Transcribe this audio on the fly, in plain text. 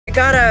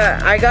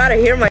I gotta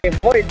hear my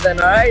voice then,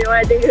 alright,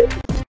 my nigga?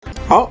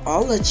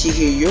 I'll let you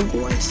hear your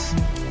voice.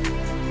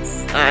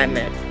 Alright,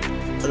 man.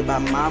 What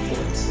about my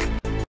voice?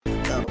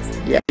 So.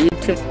 Yeah, you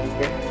too.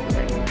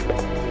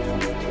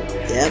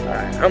 Yep.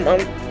 Alright,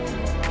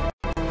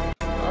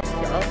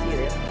 I'll see you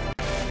there.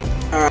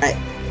 Alright.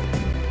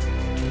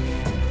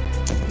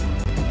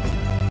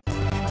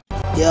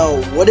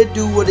 Yo, what it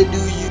do,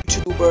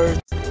 YouTubers?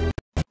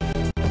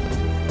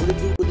 What it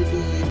do,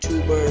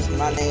 YouTubers?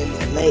 My name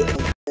is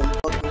Leighton, and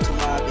welcome to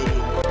my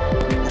video.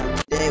 Now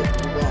today,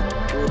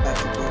 we're about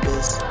to do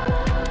this.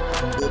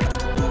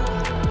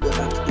 We're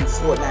about to do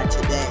Fortnite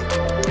today.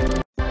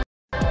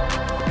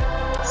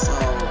 So,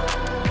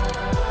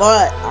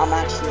 but I'm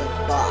actually a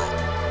bot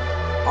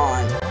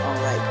on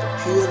like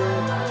computer.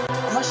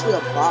 I'm actually a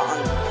bot on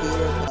a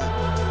computer, but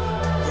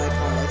like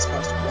on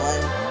Xbox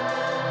One,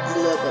 I'm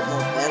a little bit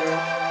more better.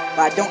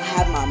 But I don't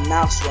have my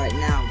mouse right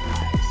now,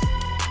 guys.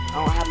 I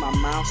don't have my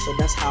mouse, so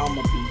that's how I'm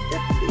gonna be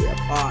definitely a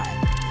bot.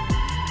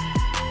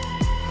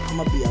 I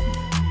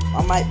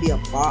might be a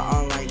bot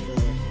on like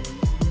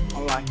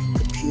a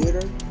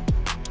computer.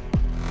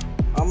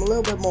 I'm a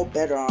little bit more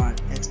better on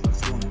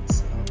Xbox One,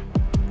 so.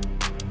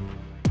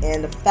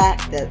 And the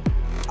fact that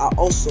I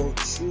also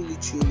truly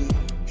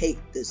hate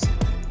this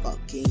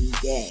fucking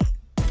game.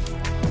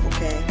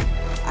 Okay?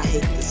 I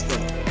hate this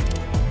game.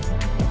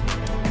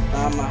 But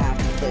I'm gonna have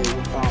to play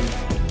with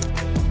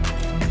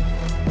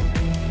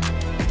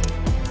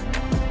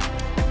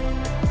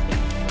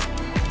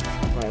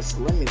Alright, so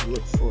let me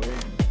look for it.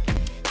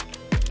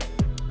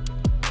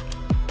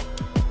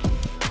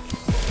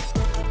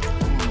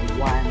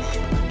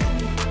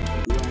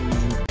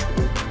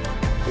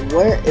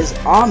 Where is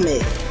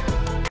Ahmed?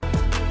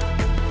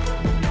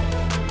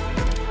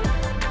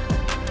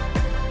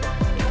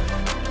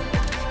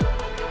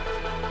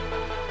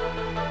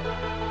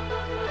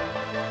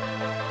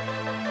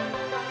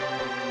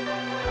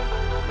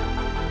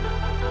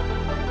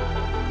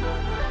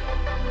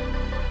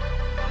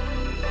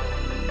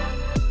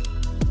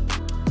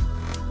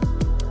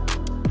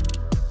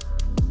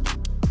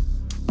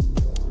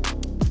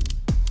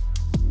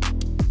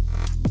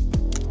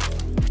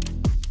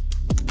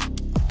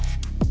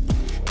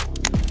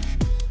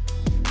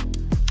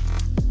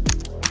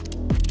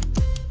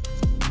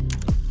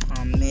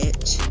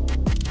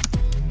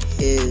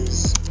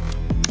 Is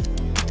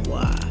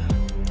why.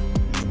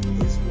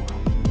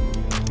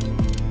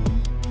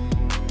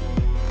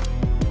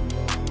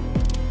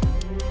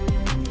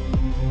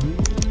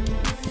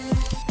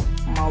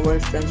 I'm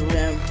already friends with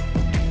him.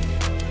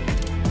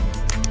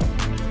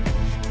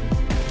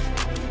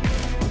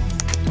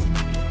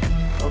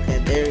 Okay,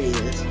 there he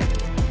is.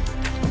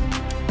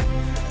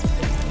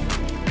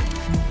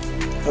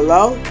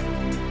 Hello?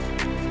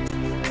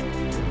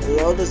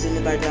 Hello, does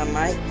anybody got a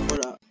mic?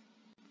 What up?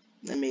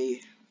 Let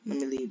me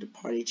leave the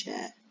party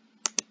chat.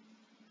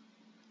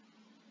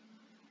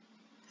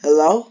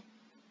 Hello?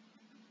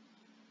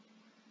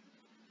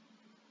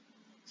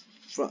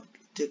 Fuck,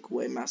 took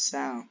away my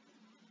sound.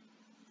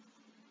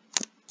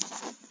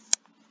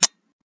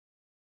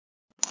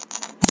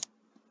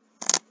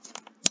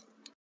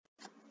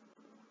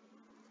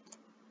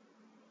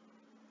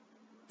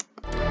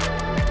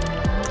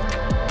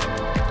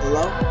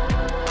 Hello?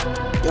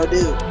 Yo,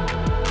 dude.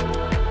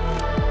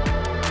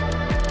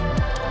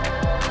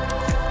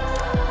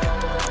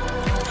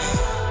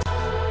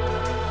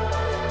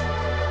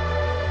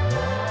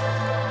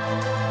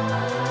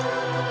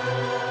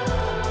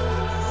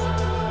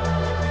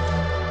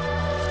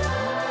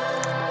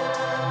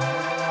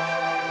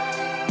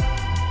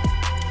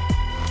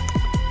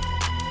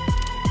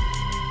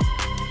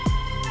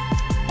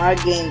 My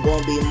game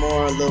gonna be a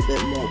little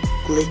bit more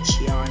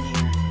glitchy on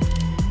here.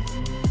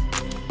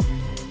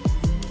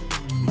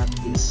 I'm about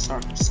to be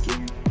soccer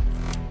skin.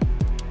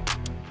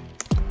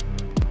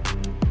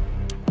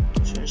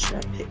 Should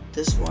I pick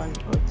this one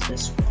or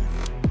this one?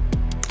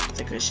 I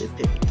think I should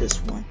pick this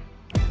one.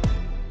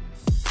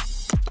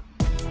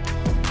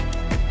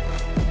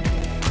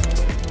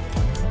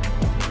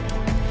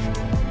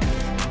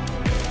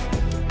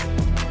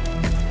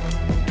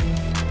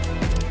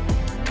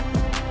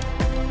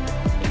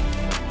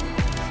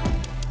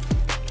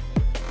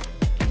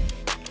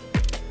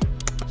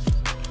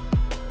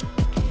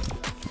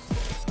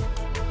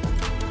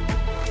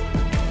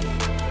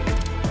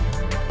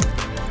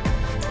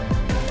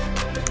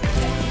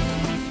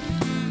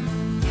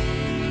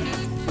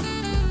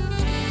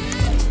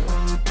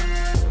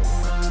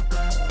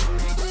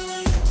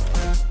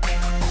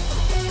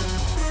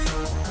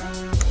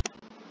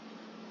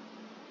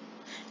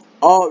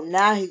 Oh,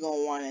 now he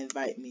gonna want to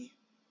invite me.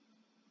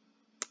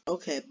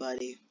 Okay,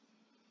 buddy.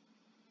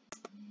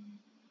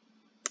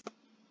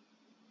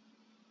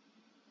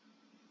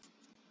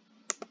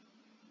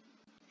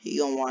 He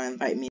gonna want to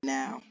invite me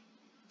now.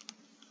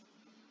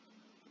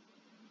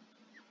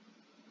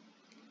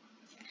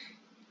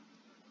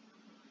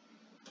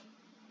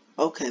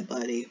 Okay,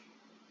 buddy.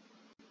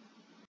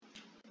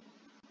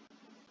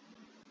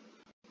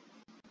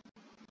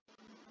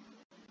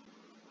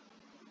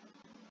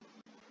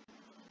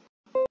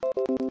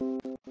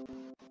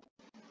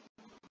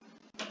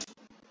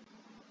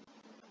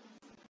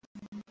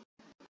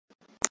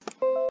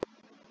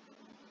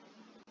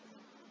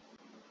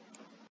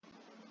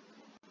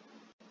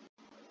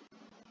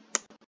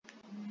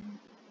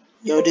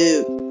 Yo,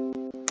 dude.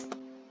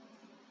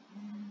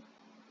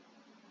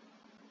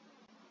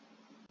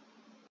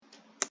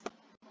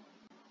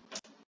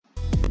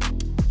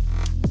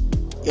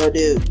 Yo,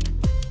 dude.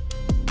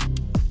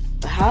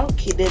 How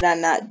did I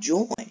not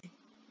join?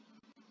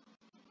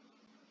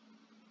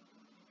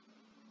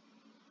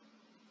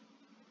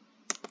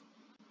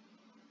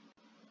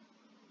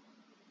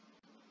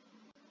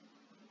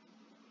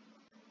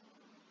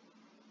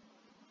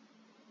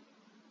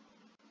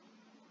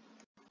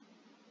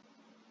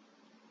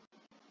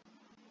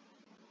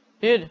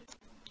 Dude.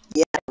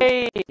 Yeah.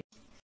 Hey,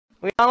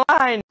 we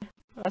online.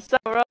 What's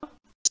up, bro?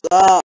 What's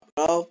up,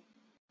 bro?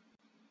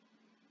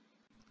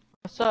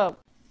 What's up?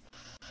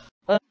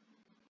 Let's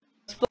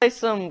play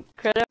some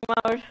credit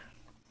mode.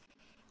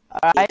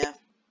 Alright. Yeah.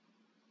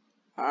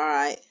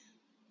 Alright.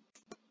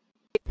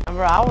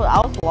 Bro,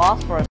 I was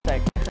lost for a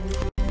sec.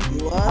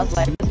 You was? I was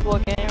like, this boy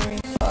can't hear me.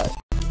 But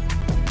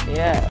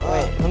yeah,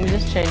 wait, let me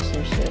just change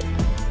some shit.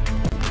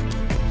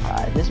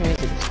 Alright, this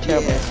music is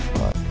terrible as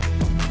fuck.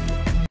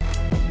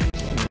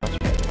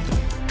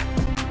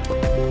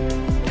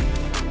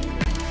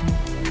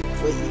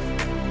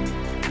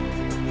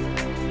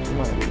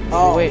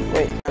 Oh, wait.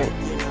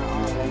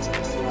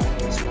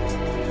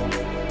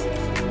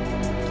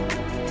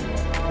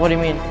 What do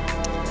you mean?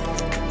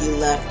 You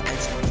left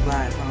Xbox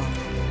Live,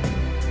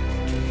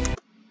 huh?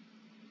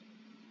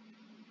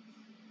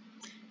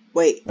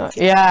 Wait. No,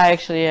 yeah,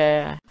 actually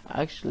I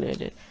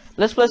did.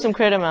 Let's play some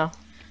Cradle now.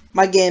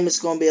 My game is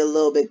gonna be a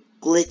little bit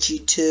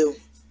glitchy too.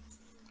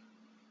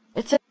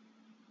 It's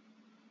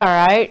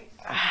alright.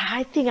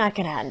 I think I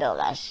can handle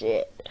that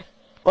shit.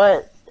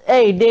 But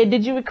hey,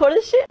 did you record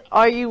this shit?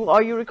 Are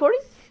you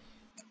recording?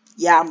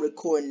 Yeah, I'm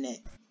recording it.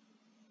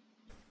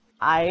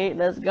 Alright,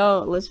 let's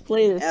go. Let's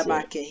play this shit.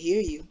 I can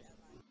hear you.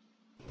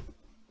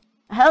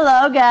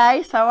 Hello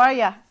guys, how are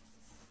ya?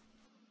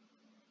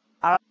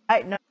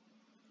 Alright, no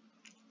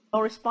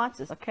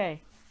responses.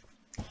 Okay.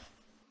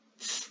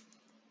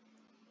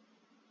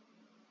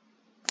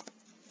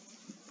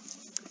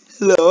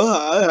 Hello,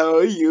 hi, how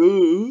are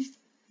you?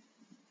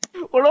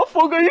 What the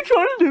fuck are you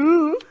trying to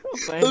do?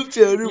 I'm trying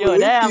to Yo,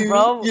 damn, you.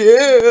 bro.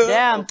 Yeah.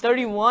 Damn,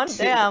 31.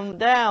 Damn.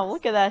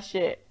 Look at that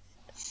shit.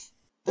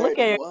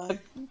 31. Look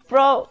at you,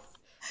 bro.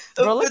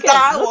 Look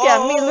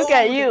at me. Look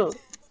at you.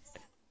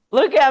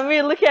 Look at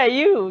me. Look at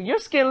you. Your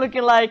skin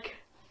looking like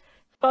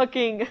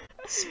fucking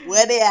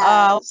sweaty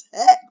ass.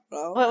 Heck,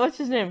 bro. What's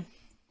his name?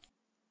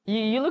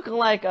 You looking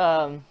like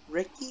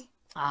Ricky?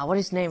 What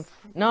is his name?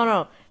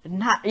 No,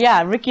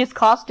 not Ricky's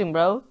costume,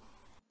 bro.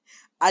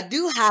 I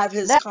do have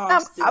his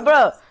costume.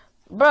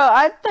 Bro,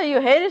 I thought you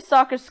hated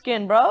soccer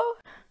skin, bro.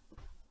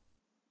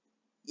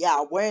 Yeah,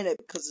 I'm wearing it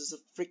because it's a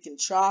freaking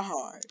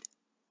tryhard.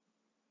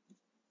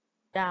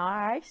 Yeah,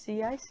 I see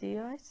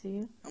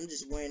you. I'm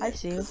just wearing it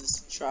because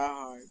it's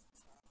tryhard.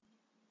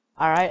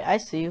 Alright, I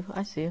see you.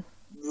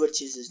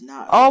 Which is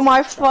not. Oh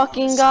my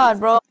fucking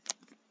god, bro.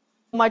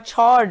 My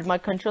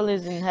controller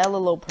is in hella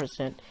low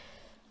 %.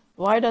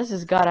 Why does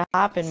this gotta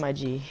happen, my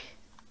G?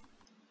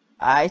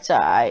 It's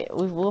alright.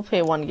 We'll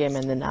play one game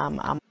and then I'm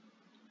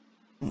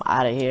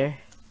out of here.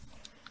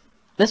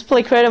 Let's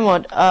play creative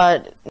mode.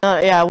 No,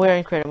 yeah, we're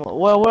in creative mode.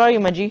 Where are you,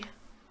 my G?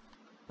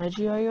 My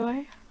G, are you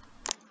alright?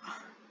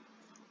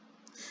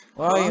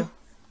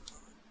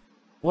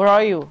 Where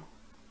are you?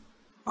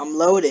 I'm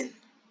loading.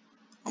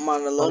 I'm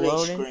on the loading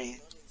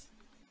screen.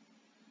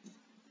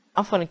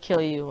 I'm gonna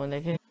kill you when they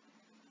get.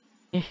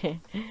 Yeah,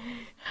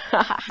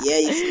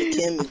 you finna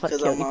kill me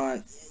because I'm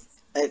on.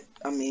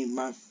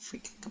 My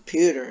freaking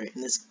computer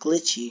and it's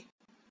glitchy.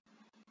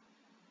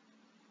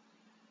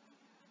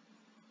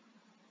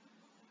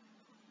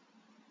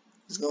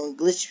 It's gonna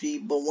glitch me,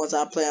 but once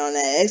I play on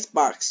that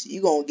Xbox,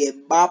 you gonna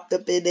get bopped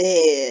up in the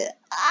head.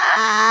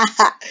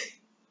 Ah!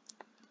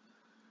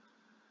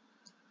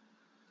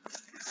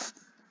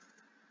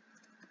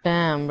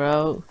 Damn,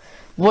 bro.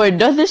 Boy,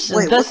 does this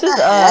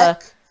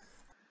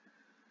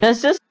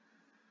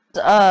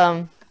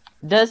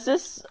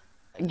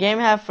game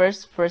have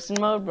first person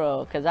mode,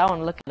 bro? Cause I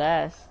wanna look at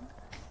ass.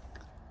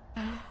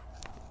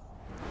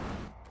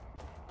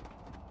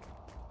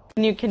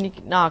 Can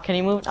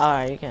you move?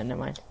 Alright, you can, never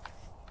mind.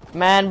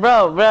 Man,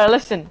 bro,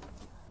 listen.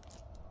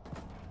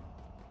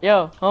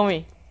 Yo,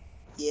 homie.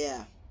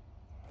 Yeah.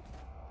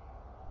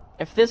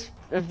 If this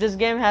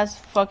game has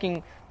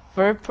fucking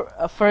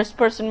first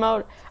person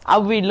mode,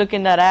 I'll be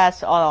looking that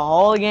ass all the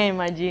whole game,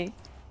 my G.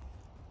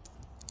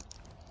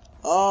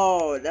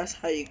 Oh, that's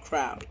how you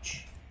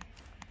crouch.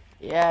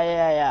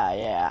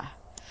 Yeah.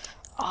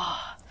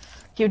 Oh,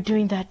 keep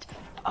doing that.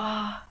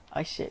 Oh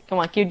shit. Come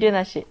on, keep doing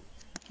that shit.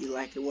 You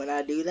like it when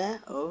I do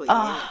that? Oh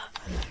yeah.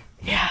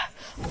 Yeah.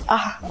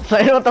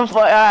 What the fuck?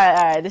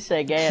 Alright, this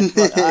is gay as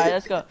fuck. Alright,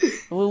 let's go.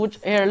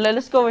 Here,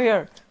 let's go over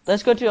here.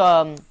 Let's go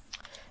to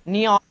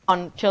Neon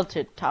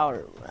Tilted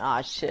Tower.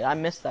 Shit, I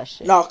missed that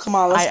shit. No, come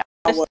on, let's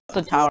go to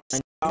the tower.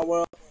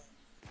 Tower.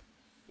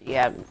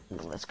 Yeah,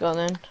 let's go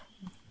then.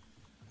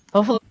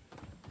 Hopefully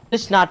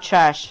it's not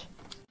trash.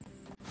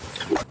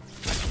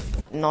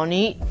 No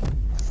need.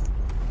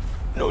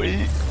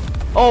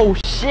 Oh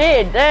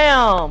shit,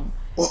 damn.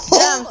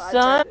 Damn, I son.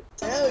 tried to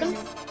tell you.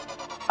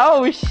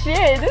 Oh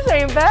shit, this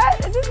ain't bad.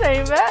 This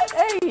ain't bad.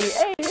 Hey,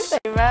 this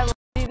ain't bad.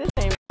 This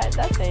ain't bad.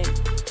 That ain't.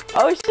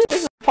 Oh shit,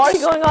 there's a party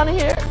going on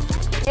here.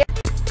 Yeah,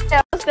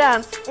 let's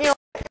dance. This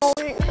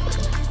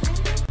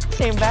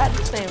ain't bad.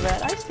 This ain't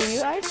bad. I see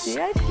you. I see.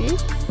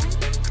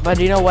 But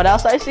you know what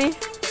else I see?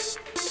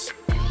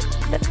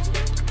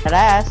 That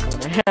ass.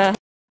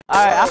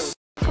 Alright,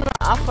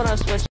 I'm gonna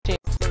switch teams.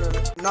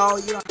 No,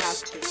 you don't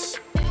have to.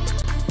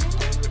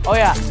 Oh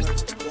yeah.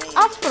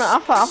 I'm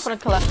gonna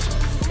collect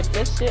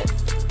this shit.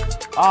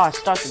 Oh,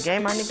 start the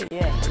game, I nigga.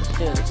 Yeah, let's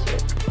do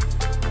it.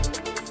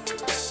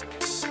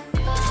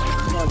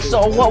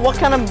 So what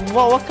kind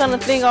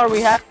of thing are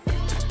we having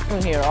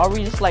here? Are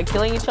we just like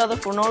killing each other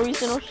for no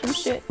reason or some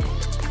shit?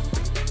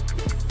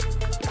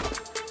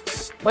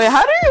 Wait,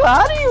 how do you?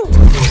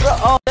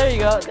 Oh, there you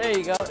go. There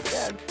you go.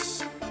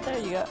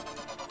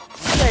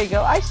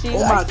 I see you.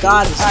 Oh my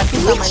god, it's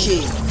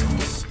glitchy.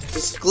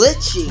 It's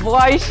glitchy.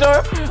 Boy,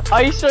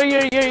 are you sure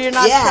you're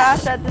not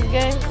trash at this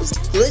game? It's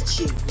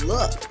glitchy.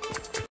 Look.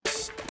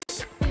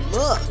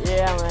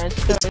 Yeah, man.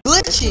 It's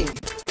glitchy.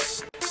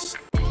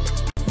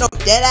 No,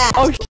 dead ass.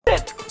 Oh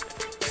shit.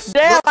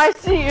 Damn, look. I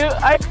see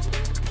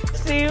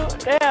you.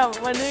 Damn,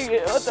 my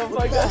nigga. What the fuck?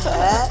 What the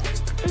heck?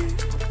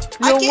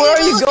 Yo, where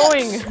are you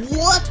going?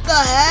 What the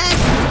heck?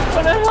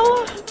 What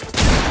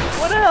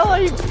the hell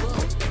are you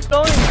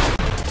going?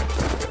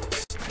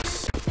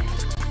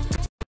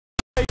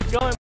 Where are you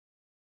going?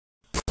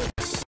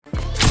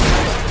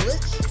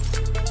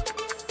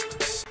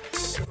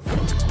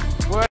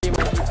 Where are you,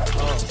 man?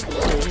 Oh,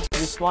 he's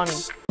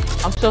respawning.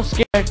 I'm so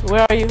scared.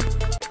 Where are you?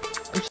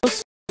 I'm so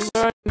scared.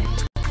 Where are you?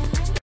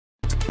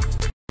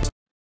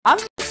 I'm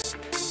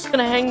just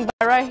gonna hang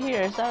by right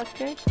here. Is that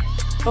okay?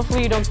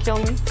 Hopefully you don't kill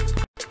me.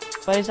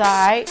 But it's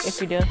alright if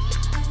you do.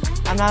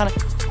 I'm not gonna.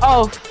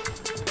 Oh,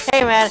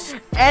 hey man.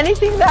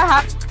 Anything that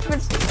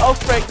happens. Oh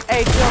frick.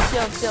 Hey,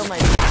 chill, my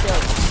G.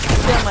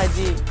 Chill, my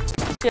G.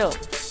 Chill.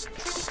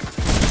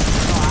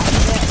 Oh, I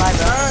can't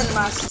burn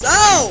my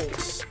soul.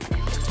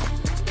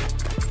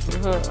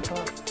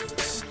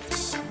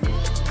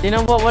 You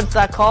know what's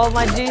that called,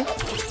 my G?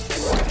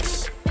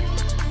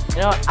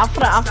 You know,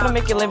 I'm gonna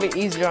make it a little bit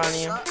easier on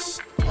you.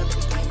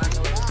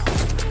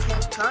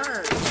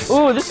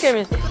 Ooh, this game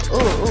is. Ooh.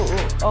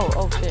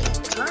 Oh shit.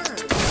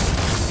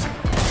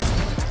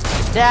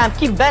 Damn,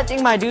 keep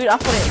betting, my dude. I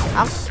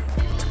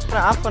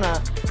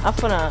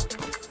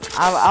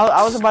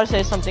was about to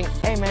say something.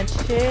 Hey man,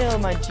 chill,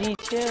 my G,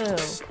 chill.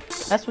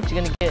 That's what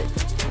you're gonna get.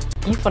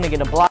 You finna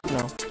get a block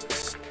now.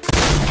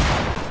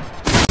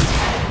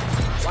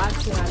 Why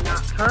can I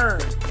not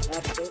turn?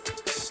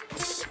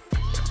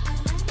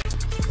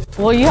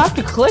 Well, you have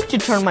to click to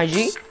turn, my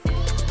G.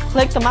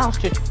 Click the mouse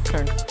to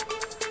turn.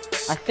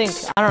 I think.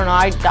 I don't know.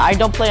 I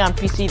don't play on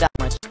PC that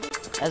much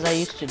as I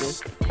used to do.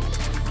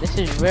 This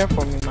is rare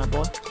for me, my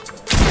boy.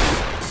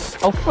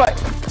 Oh, frick.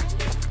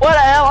 What the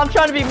hell? I'm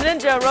trying to be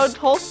ninja, bro.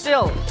 Hold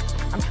still.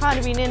 I'm trying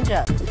to be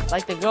ninja.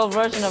 Like the girl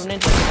version of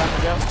ninja.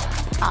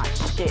 Ah,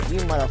 shit.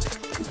 You mother.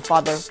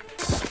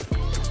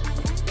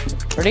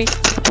 Ready?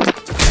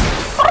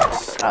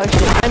 Oh,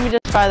 shit. Let me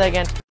just try that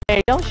again.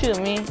 Hey, don't shoot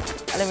me.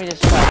 Let me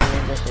just try the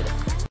ninja shit.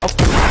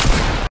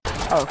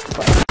 Oh,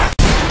 fuck.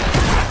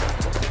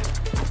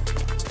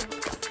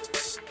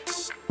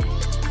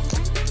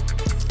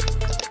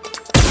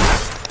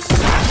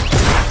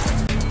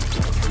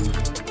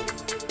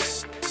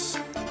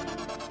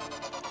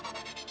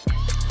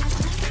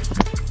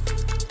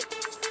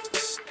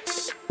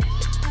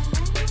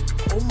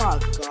 Oh my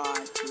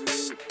god,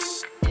 dude.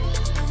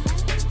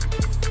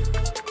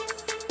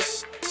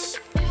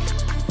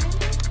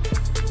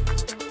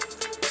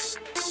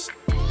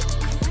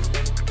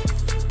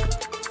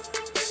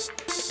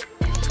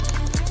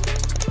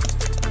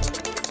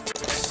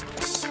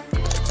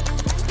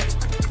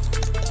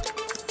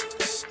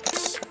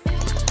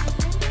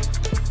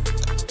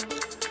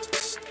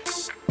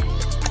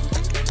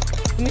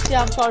 Let me see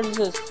how I'm charging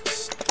this.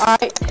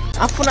 Alright,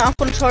 I'm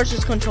gonna charge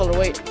this controller.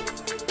 Wait.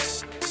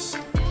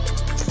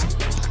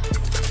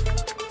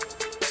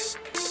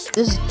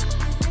 This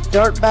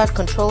dirtbag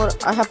controller,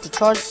 I have to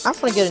charge. I'm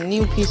gonna get a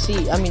new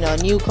PC. I mean, a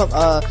new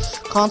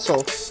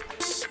console.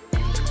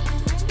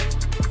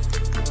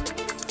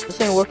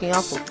 This ain't working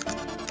out for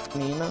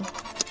me, you know.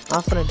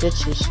 I'm gonna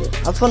ditch this shit.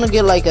 I'm gonna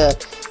get like a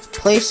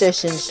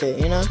PlayStation shit,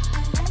 you know.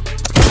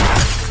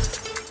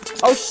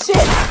 Oh shit!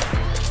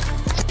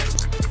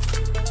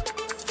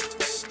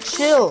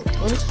 Chill.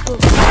 Let me just go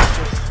charge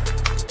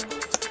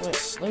this.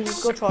 Wait, let me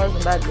just go charge the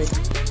battery.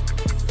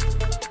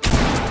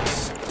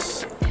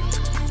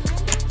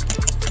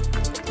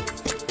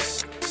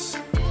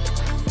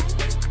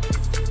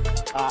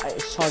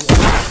 It's charging.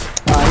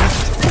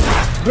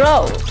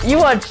 Bro,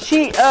 you a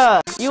cheat.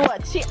 You a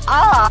cheat.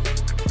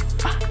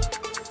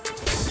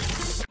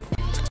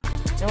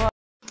 You know what?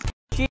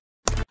 Cheat.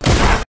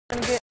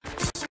 Gonna get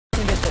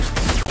this.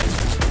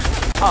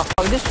 Oh,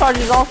 fuck, this charge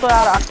is also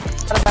out of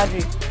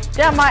battery.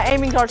 Damn, my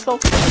aimings are so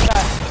freaking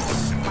bad.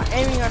 My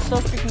aiming are so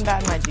freaking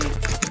bad, my G.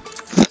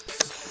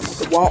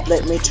 It won't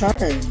let me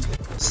turn.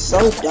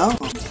 So dumb.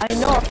 I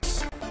know.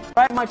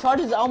 Right, my charge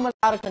is almost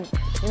out of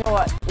control. You know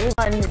what? We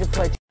might need to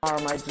play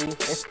tomorrow, my G,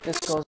 if this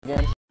goes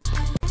again.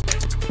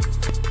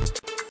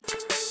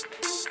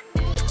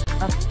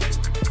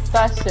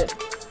 That's it.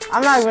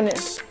 I'm not even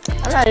it.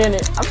 I'm not in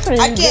it. I'm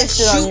putting this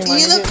shit on you, man.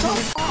 Either. Come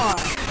on.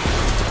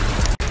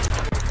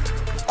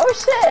 Oh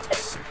shit!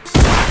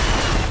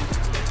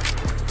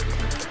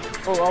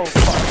 Oh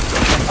fuck.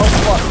 Oh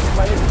fuck.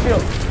 My nigga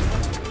killed.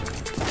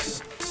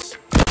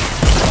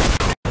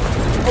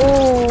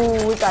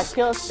 Oh, we got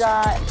kill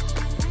shot.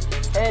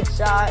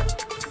 Headshot.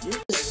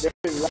 You're just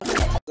very lucky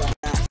that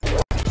I'm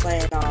not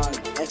playing on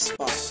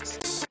Xbox.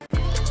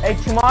 Hey,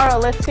 tomorrow,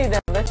 let's see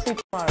them. Let's see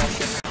tomorrow.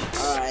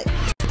 Alright,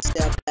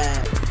 step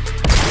back.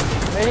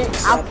 Ready?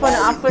 I'm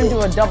gonna do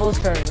a double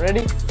turn.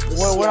 Ready?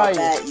 Where are you?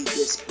 Bad you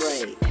get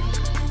sprayed.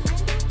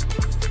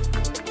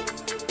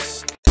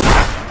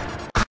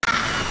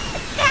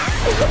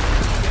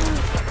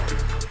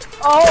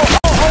 Oh!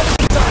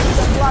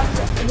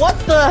 What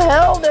the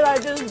hell did I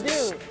just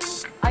do?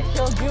 I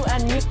killed you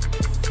and me.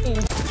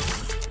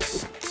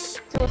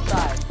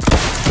 Suicide.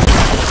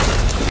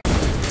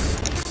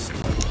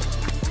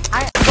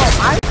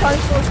 I'm trying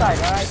suicide,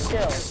 alright,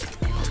 chill.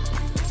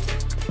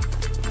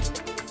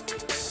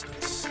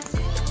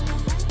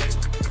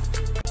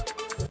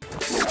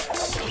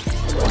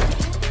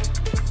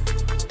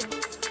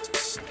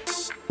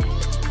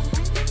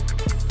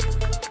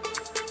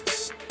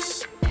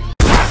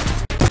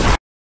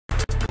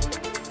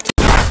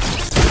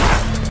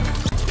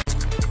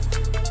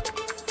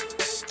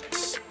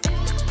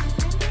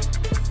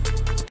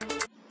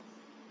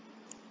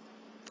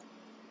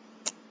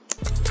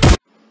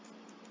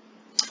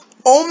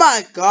 Oh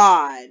my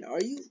god,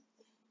 are you?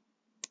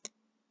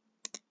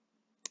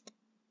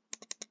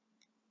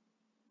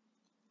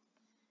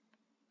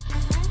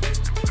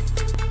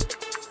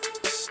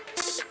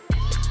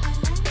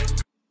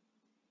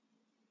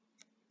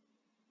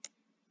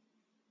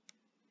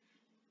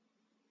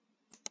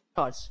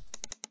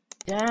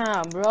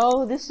 Damn,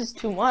 bro, this is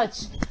too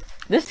much.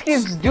 This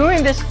keeps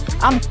doing this.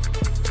 I'm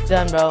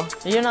done, bro.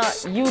 You're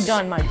not. You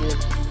done, my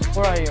dude.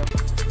 Where are you?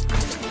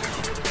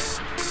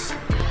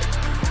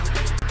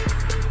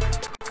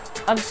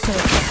 I'm just gonna.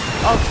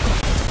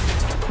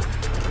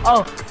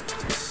 Oh.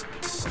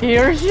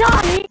 Here's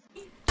Johnny.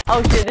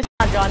 Oh shit, this is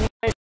not Johnny.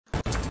 Wait.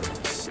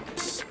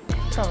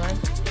 Come on, man.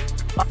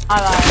 Bye.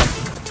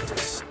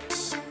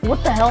 What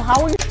the hell?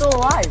 How are you still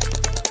alive?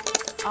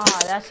 Ah,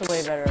 that's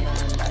way better, man.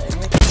 It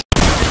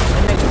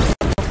makes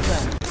no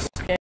sense.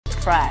 Okay,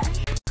 trash.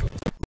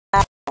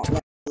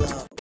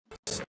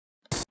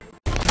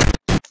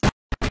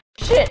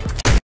 Shit.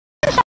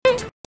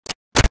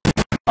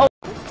 Oh,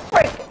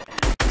 frick.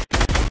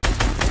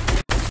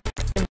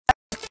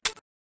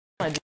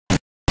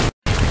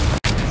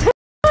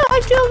 I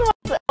killed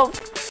myself.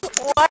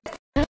 What?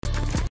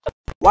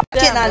 Why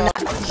Damn, can I bro. not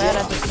Bad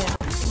at this game.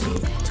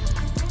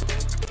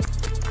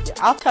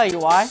 Yeah, I'll tell you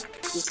why.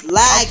 It's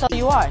laggy. I'll tell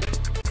you why.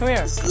 Come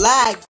here. It's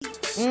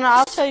laggy. No,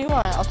 I'll tell you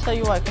why. I'll tell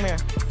you why. Come here.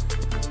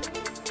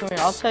 Come here.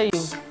 I'll tell you.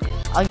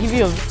 I'll give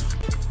you a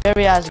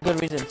very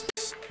good reason.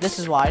 This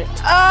is why.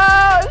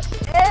 Oh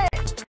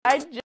shit! I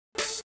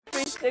just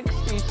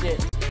 360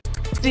 shit.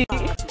 See?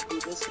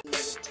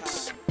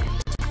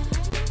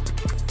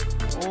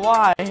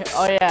 Why?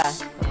 Oh yeah.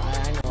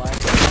 I know why.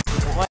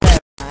 Whatever.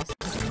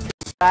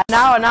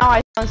 Now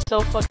I sound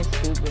so fucking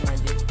stupid, my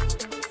dude.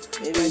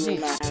 Maybe we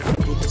might have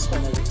to do this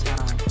another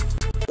time.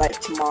 Like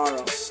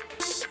tomorrow.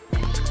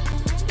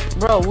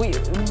 Bro,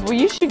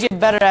 you should get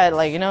better at,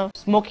 like, you know,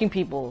 smoking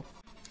people.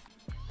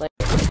 Like,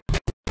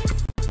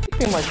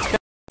 pretty much.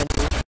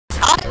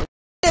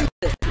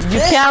 You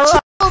can't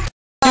run.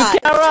 You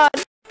can't run.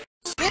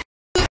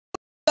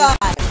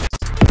 Guys,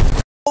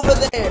 over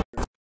there.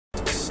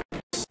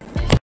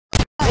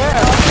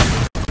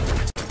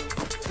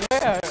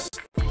 Where?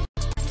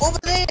 Over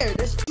there.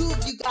 There's two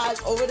of you guys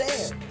over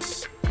there.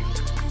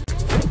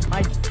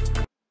 My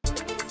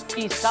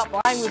G, stop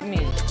lying with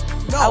me.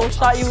 No, I will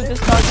shot you with this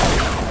shotgun.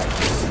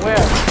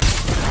 Where?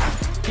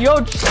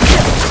 Yo, shit.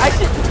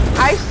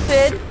 I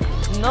said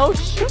no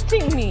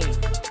shooting me.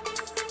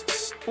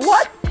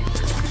 What?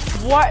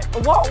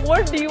 What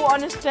word do you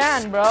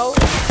understand, bro?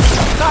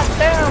 God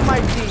damn, my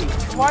G.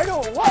 What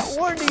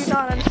word do you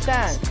not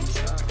understand?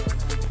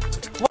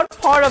 What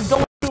part of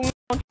don't shoot me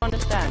don't you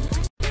understand?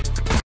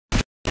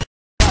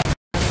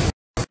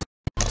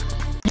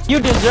 You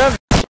deserve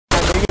it,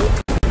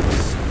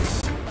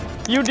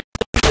 you deserve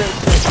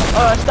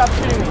it. Stop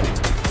shooting me.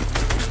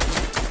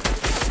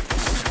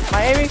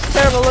 My aiming's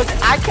terrible. Look,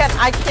 I can't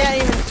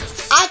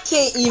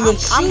even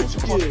shoot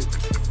you.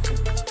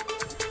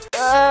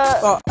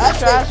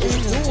 Trash is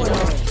doing it.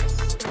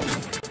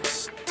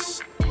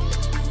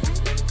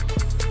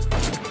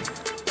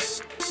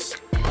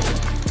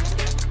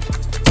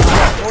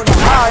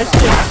 Oh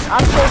shit,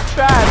 I'm so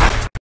trash.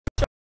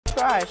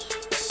 Trash.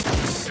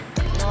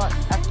 You know what?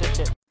 After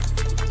shit.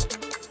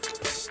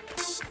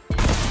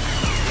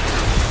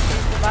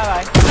 Bye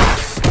bye.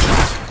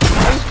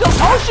 Are you still?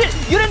 Oh shit!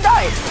 You didn't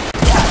die!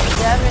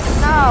 damn it.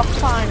 Now,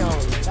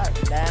 finally. God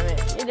damn it.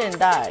 You didn't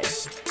die.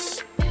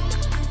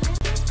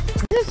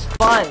 This is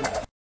fun.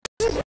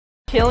 This is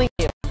killing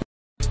you.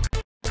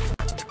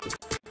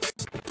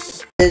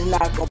 It's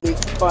not gonna be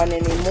fun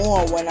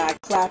anymore when I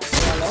clap you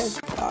on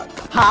everybody.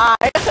 Hi.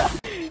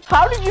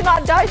 How did you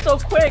not die so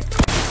quick?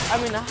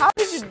 I mean, how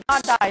did you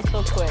not die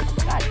so quick?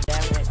 God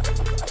damn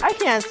it. I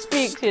can't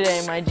speak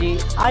today, my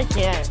G. I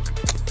can't.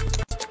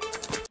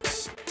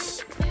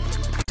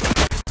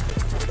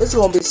 It's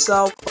gonna be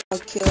so fun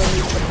killing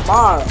you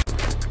tomorrow.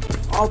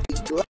 I'll be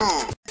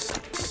glad. It's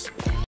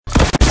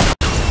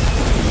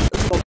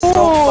gonna be so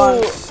fun.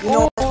 You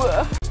know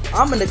what?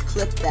 I'm gonna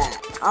clip that.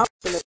 I'm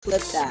gonna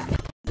clip that.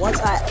 Once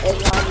I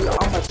egg on you,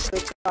 I'm gonna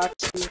trick shot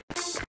you.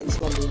 It's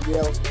gonna be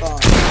real fun.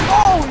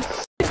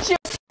 Oh,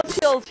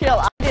 chill.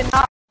 I did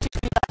not do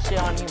that shit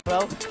on you, bro.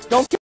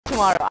 Don't kill me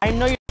tomorrow. I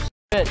know you're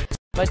good,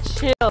 but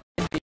chill.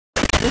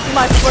 This is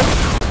my first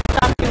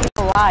time being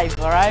alive,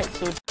 alright?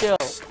 So chill.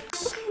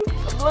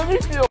 Let me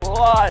feel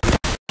alive.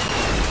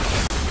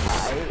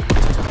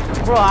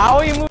 Bro, how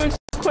are you moving so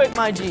quick,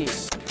 my G?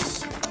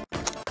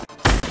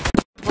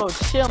 Bro,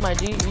 chill, my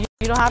G.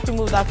 You don't have to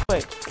move that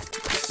quick.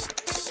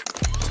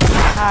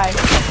 Hi.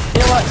 You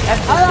know what?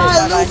 How do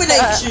I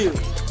illuminate you?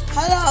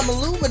 How do I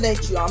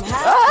illuminate you? I'm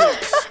hacking.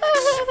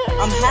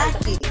 I'm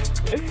hacking.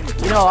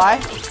 You know why?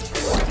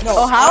 No,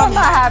 oh, how am I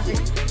happy?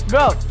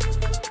 Bro.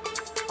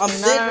 I'm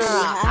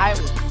literally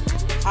hacking.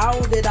 How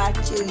did I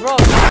kill you? Bro,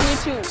 you need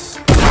to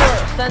put your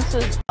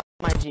senses up,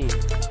 my G. You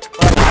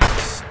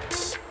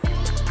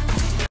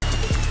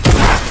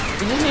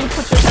just need to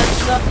put your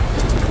senses up.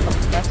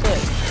 That's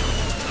it.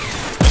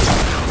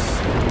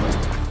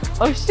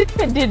 Oh shit,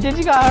 did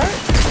you got hurt?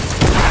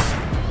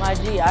 My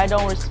G, I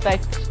don't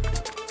respect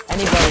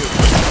anybody.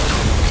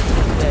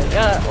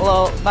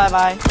 Well,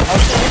 bye. Oh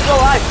shit, you're still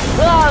alive.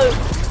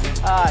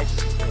 Ah,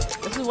 shit.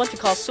 This is what you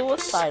call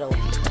suicidal.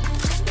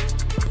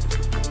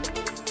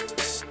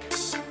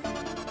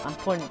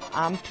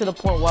 I'm to the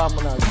point where I'm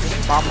gonna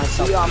just bomb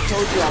myself. See, I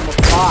told you I'm a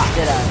bot.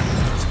 Did I?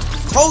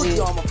 Told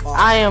you I'm a bot.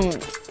 I am.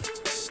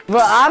 Bro,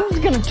 I'm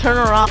just gonna turn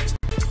around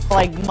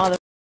like mother.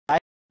 I'm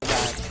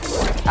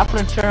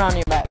gonna turn on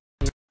your back.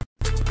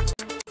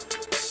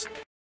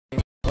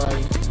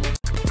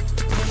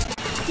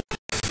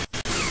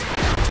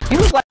 You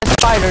look like a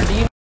spider. Do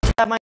you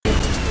have my?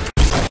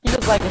 You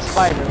look like a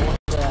spider.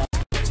 What's that?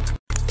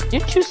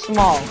 You're too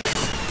small.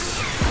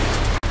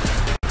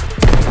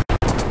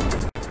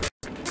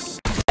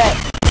 Hey.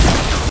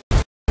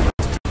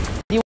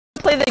 Do you want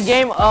to play the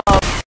game of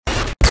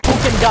who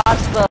can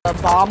dodge the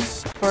bomb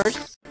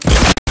first?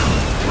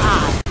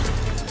 Ah,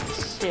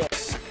 shit.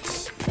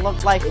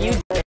 Look like you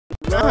did.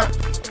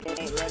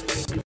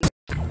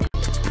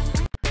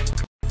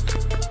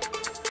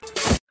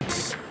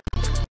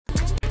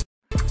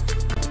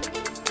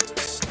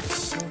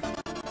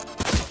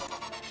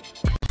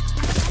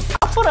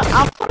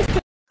 I'm for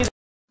the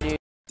dude.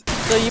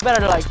 So you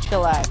better like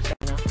chillax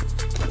right now.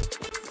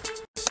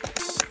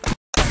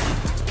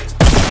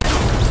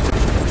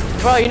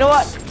 Bro, you know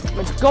what?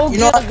 Go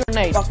get a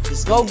grenade.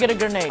 Go get a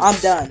grenade. I'm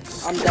done.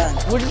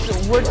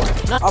 We're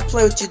not. I'll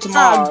play with you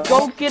tomorrow.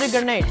 Go get a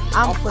grenade.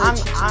 I'll play with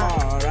you tomorrow,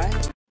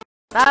 alright?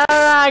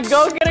 Nah,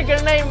 go get a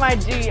grenade, my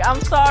G.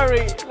 I'm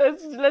sorry.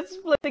 Let's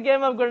play the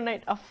game of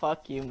grenade. Oh,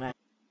 fuck you, man.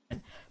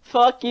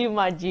 Fuck you,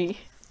 my G.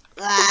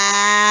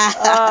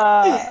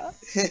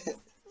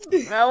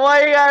 Man,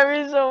 why you gotta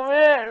be so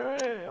mad, man?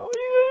 Why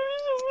you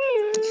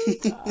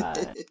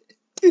gotta be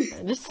so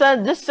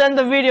mad? Just send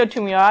the video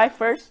to me, alright?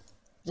 First,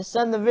 just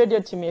send the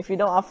video to me. If you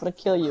don't, I'm gonna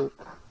kill you.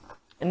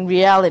 In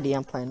reality,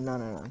 I'm playing.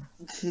 No.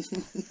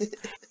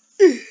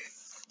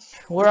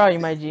 Where are you,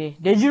 my G?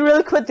 Did you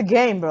really quit the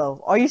game, bro?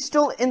 Are you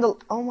still in the?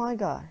 Oh my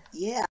god.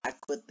 Yeah, I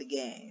quit the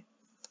game.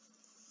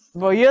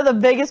 Bro, you're the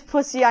biggest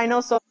pussy I know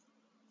so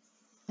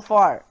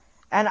far.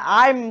 And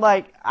I'm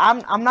like,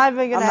 I'm not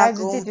even gonna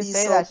hesitate to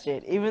say that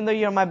shit, even though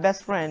you're my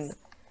best friend.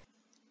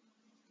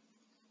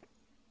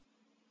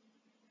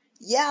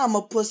 Yeah, I'm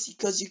a pussy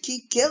because you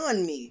keep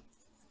killing me.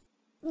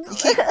 You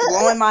keep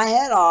blowing my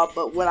head off,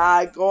 but when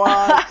I go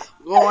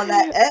on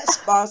that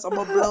Xbox, I'm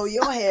gonna blow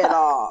your head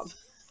off.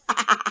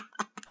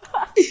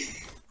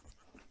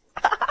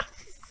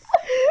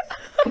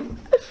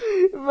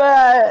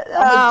 But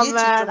I'm gonna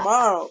get you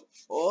tomorrow.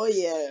 Oh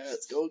yeah,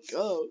 let's go.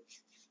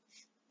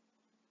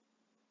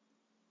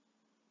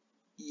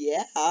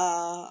 Yeah,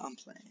 I'm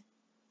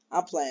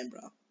playing,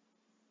 bro.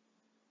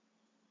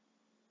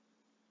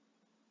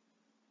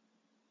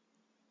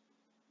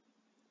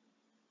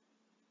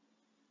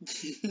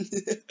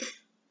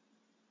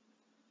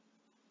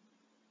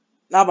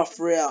 Nah, but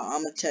for real,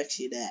 I'm gonna text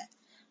you that.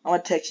 I'm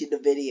gonna text you the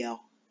video.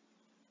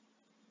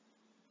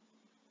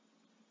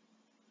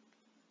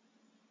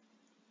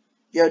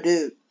 Yo,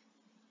 dude.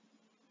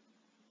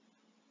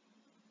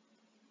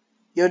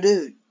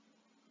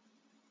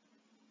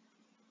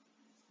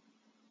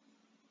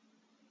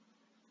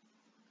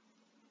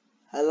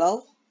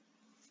 Hello?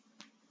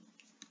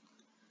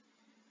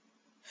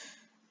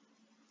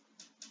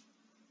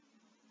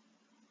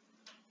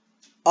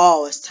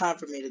 Oh, it's time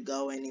for me to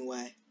go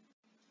anyway.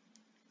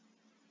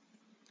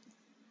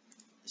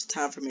 It's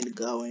time for me to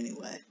go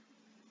anyway.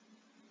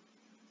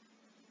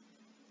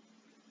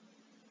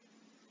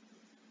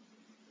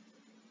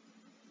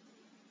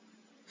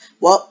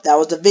 Well, that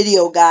was the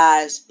video,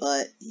 guys.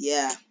 But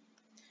yeah,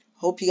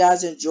 hope you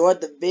guys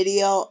enjoyed the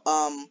video.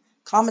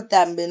 Comment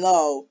that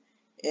below,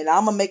 and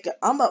I'm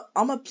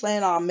gonna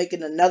plan on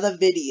making another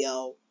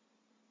video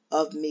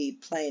of me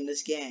playing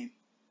this game.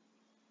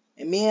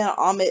 And me and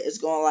Amit is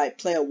gonna like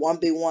play a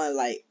 1v1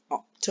 like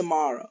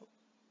tomorrow.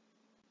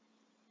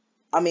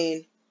 I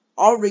mean,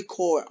 I'm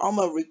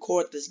gonna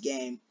record this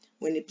game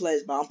when he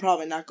plays, but I'm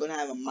probably not gonna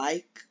have a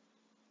mic.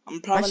 I'm My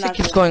probably shit not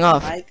keeps gonna going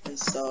have a off. mic, and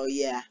so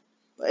yeah.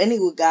 But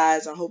anyway,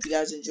 guys, I hope you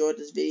guys enjoyed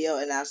this video,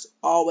 and as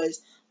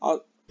always,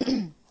 I'll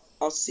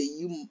see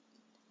you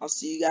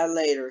guys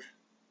later.